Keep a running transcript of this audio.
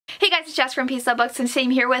it's Jess from Peace Love Books, and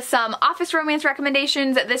same here with some office romance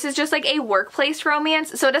recommendations. This is just like a workplace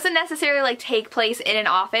romance, so it doesn't necessarily like take place in an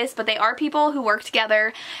office, but they are people who work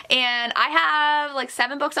together, and I have like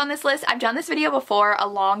 7 books on this list. I've done this video before a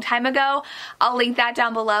long time ago. I'll link that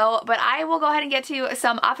down below, but I will go ahead and get to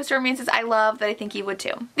some office romances I love that I think you would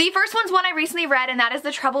too. The first one's one I recently read, and that is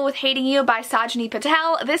The Trouble with Hating You by Sajni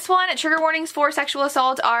Patel. This one, trigger warnings for sexual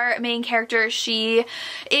assault. Our main character, she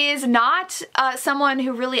is not someone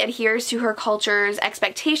who really adheres to her culture's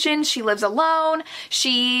expectations. She lives alone.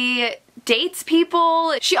 She dates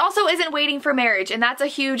people. She also isn't waiting for marriage, and that's a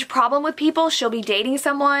huge problem with people. She'll be dating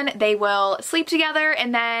someone, they will sleep together,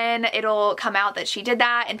 and then it'll come out that she did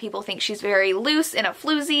that, and people think she's very loose and a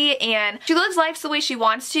floozy, and she lives life the way she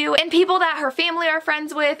wants to, and people that her family are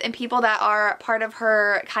friends with and people that are part of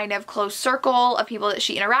her kind of close circle of people that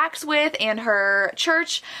she interacts with and her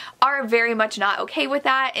church are very much not okay with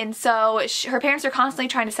that, and so her parents are constantly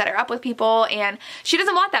trying to set her up with people, and she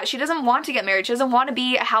doesn't want that. She doesn't want to get married. She doesn't want to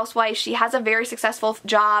be a housewife. She has a very successful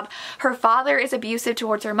job. Her father is abusive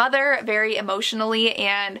towards her mother, very emotionally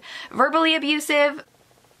and verbally abusive.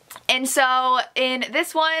 And so in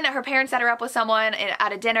this one, her parents set her up with someone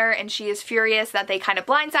at a dinner, and she is furious that they kind of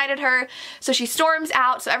blindsided her. So she storms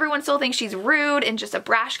out. So everyone still thinks she's rude and just a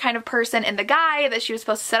brash kind of person. And the guy that she was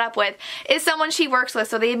supposed to set up with is someone she works with.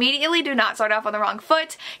 So they immediately do not start off on the wrong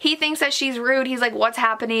foot. He thinks that she's rude. He's like, what's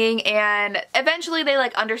happening? And eventually they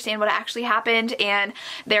like understand what actually happened, and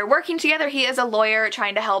they're working together. He is a lawyer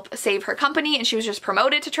trying to help save her company, and she was just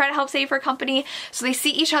promoted to try to help save her company. So they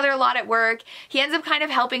see each other a lot at work. He ends up kind of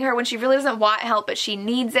helping her when she really doesn't want help, but she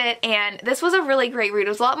needs it, and this was a really great read. It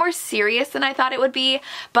was a lot more serious than I thought it would be,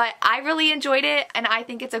 but I really enjoyed it, and I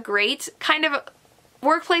think it's a great kind of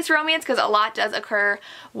workplace romance because a lot does occur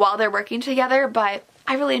while they're working together, but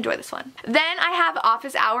I really enjoy this one. Then I have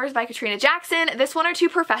Office Hours by Katrina Jackson. This one are 2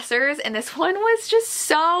 professors, and this one was just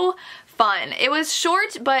so fun. It was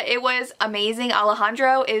short, but it was amazing.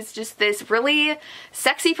 Alejandro is just this really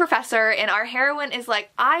sexy professor, and our heroine is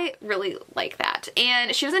like, I really like that.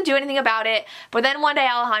 And she doesn't do anything about it, but then one day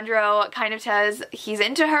Alejandro kind of says he's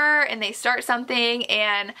into her, and they start something,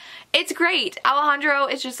 and it's great. Alejandro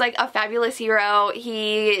is just like a fabulous hero.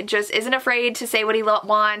 He just isn't afraid to say what he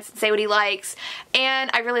wants, say what he likes,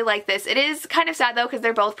 and I really like this. It is kind of sad though because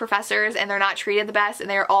they're both professors and they're not treated the best, and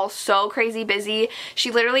they're all so crazy busy.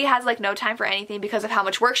 She literally has like no time for anything because of how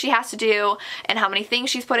much work she has to do and how many things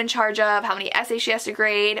she's put in charge of, how many essays she has to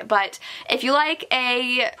grade. But if you like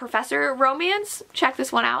a professor romance, check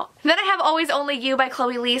this one out. Then I have Always Only You by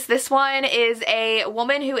Chloe Leese. This one is a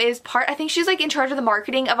woman who is I think she's like in charge of the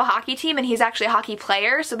marketing of a hockey team, and he's actually a hockey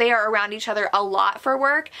player, so they are around each other a lot for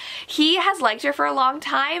work. He has liked her for a long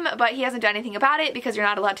time, but he hasn't done anything about it because you're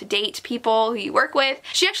not allowed to date people who you work with.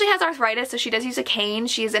 She actually has arthritis, so she does use a cane.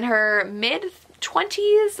 She's in her mid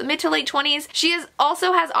to late 20s. She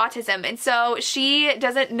also has autism, and so she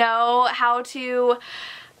doesn't know how to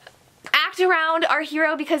act around our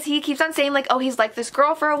hero because he keeps on saying like, oh, he's like this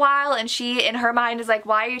girl for a while, and she in her mind is like,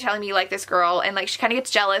 why are you telling me you like this girl? And like she kind of gets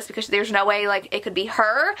jealous because there's no way like it could be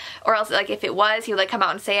her, or else like if it was, he would like come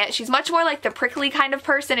out and say it. She's much more like the prickly kind of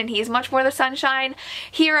person, and he's much more the sunshine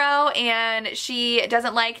hero, and she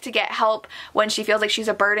doesn't like to get help when she feels like she's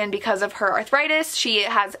a burden because of her arthritis. She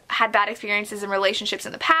has had bad experiences in relationships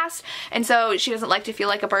in the past, and so she doesn't like to feel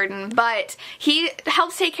like a burden, but he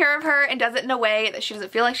helps take care of her and does it in a way that she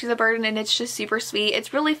doesn't feel like she's a burden, and it's just super sweet.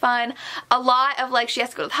 It's really fun. A lot of like, she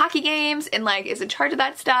has to go to the hockey games and like is in charge of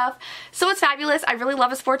that stuff, so it's fabulous. I really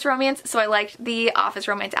love a sports romance, so I liked the office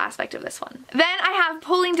romance aspect of this one. Then I have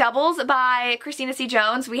Pulling Doubles by Christina C.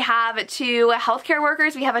 Jones. We have 2 healthcare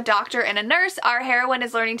workers. We have a doctor and a nurse. Our heroine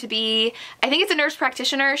is learning to be, I think it's a nurse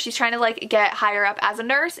practitioner. She's trying to like get higher up as a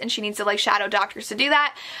nurse, and she needs to like shadow doctors to do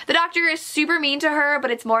that. The doctor is super mean to her,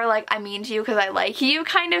 but it's more like, I'm mean to you because I like you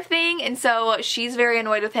kind of thing, and so she's very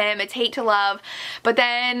annoyed with him. It's hate to love, but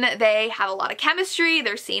then they have a lot of chemistry.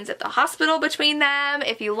 There's scenes at the hospital between them.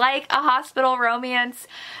 If you like a hospital romance,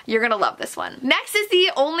 you're gonna love this one. Next is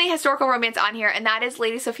the only historical romance on here, and that is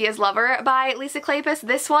Lady Sophia's Lover by Lisa Kleypas.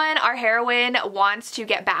 This one, our heroine wants to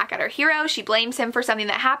get back at her hero. She blames him for something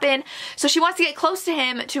that happened, so she wants to get close to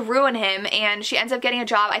him to ruin him, and she ends up getting a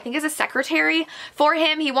job, I think as a secretary for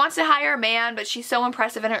him. He wants to hire a man, but she's so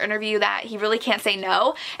impressive in her interview that he really can't say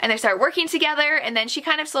no, and they start working together, and then she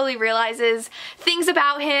kind of slowly realizes realizes things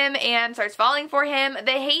about him and starts falling for him.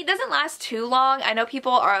 The hate doesn't last too long. I know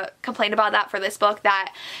people are complaining about that for this book,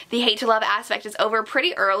 that the hate to love aspect is over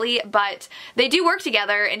pretty early, but they do work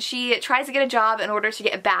together, and she tries to get a job in order to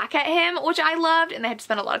get back at him, which I loved, and they had to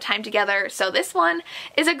spend a lot of time together. So this one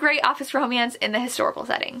is a great office romance in the historical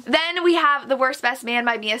setting. Then we have The Worst Best Man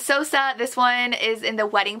by Mia Sosa. This one is in the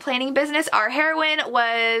wedding planning business. Our heroine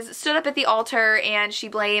stood up at the altar, and she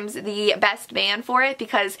blames the best man for it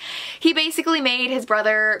because he basically made his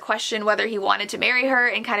brother question whether he wanted to marry her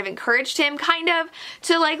and kind of encouraged him kind of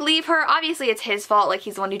to like leave her. Obviously it's his fault, like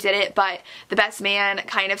he's the one who did it, but the best man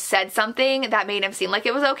kind of said something that made him seem like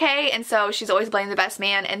it was okay, and so she's always blaming the best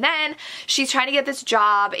man. And then she's trying to get this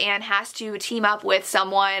job and has to team up with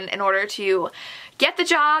someone in order to get the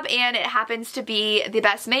job, and it happens to be the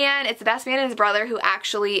best man. It's the best man and his brother, who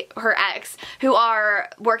actually, her ex, who are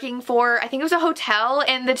working for, I think it was a hotel,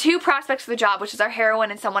 and the two prospects for the job, which is our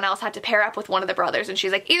heroine and someone else, had to pair up with one of the brothers, and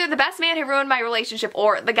she's like, either the best man who ruined my relationship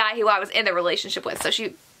or the guy who I was in the relationship with. So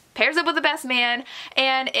she pairs up with the best man,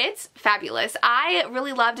 and it's fabulous. I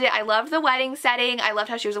really loved it. I loved the wedding setting. I loved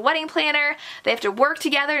how she was a wedding planner. They have to work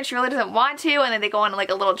together and she really doesn't want to, and then they go on like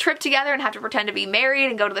a little trip together and have to pretend to be married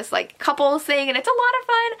and go to this like couples thing, and it's a lot of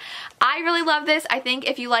fun. I really love this. I think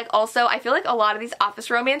if you like, also, I feel like a lot of these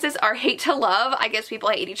office romances are hate to love. I guess people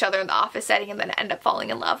hate each other in the office setting and then end up falling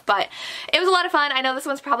in love, but it was a lot of fun. I know this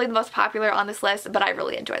one's probably the most popular on this list, but I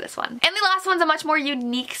really enjoy this one. And the last one's a much more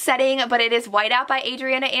unique setting, but it is Whiteout by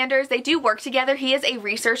Adriana Anders. They do work together. He is a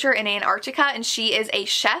researcher in Antarctica and she is a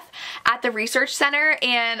chef at the research center,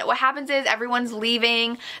 and what happens is everyone's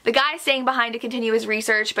leaving. The guy's staying behind to continue his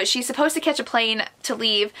research, but she's supposed to catch a plane to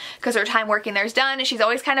leave because her time working there is done. She's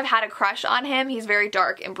always kind of had a crush on him. He's very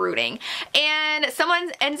dark and brooding, and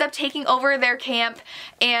someone ends up taking over their camp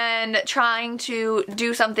and trying to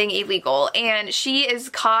do something illegal, and she is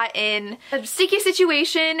caught in a sticky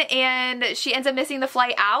situation, and she ends up missing the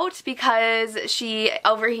flight out because she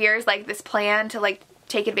overhears like this plan to like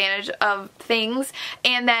take advantage of things,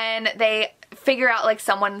 and then they figure out like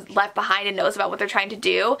someone left behind and knows about what they're trying to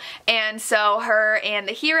do, and so her and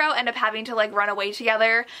the hero end up having to like run away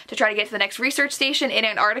together to try to get to the next research station in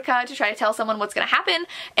Antarctica to try to tell someone what's gonna happen,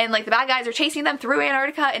 and like the bad guys are chasing them through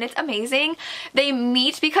Antarctica, and it's amazing. They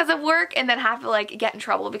meet because of work and then have to like get in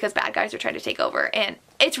trouble because bad guys are trying to take over, and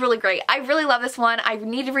it's really great. I really love this one. I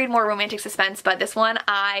need to read more romantic suspense, but this one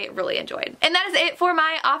I really enjoyed. And that is it for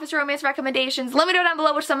my office romance recommendations. Let me know down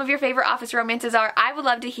below what some of your favorite office romances are. I would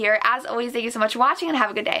love to hear. As always, thank you so much for watching and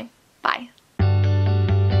have a good day. Bye.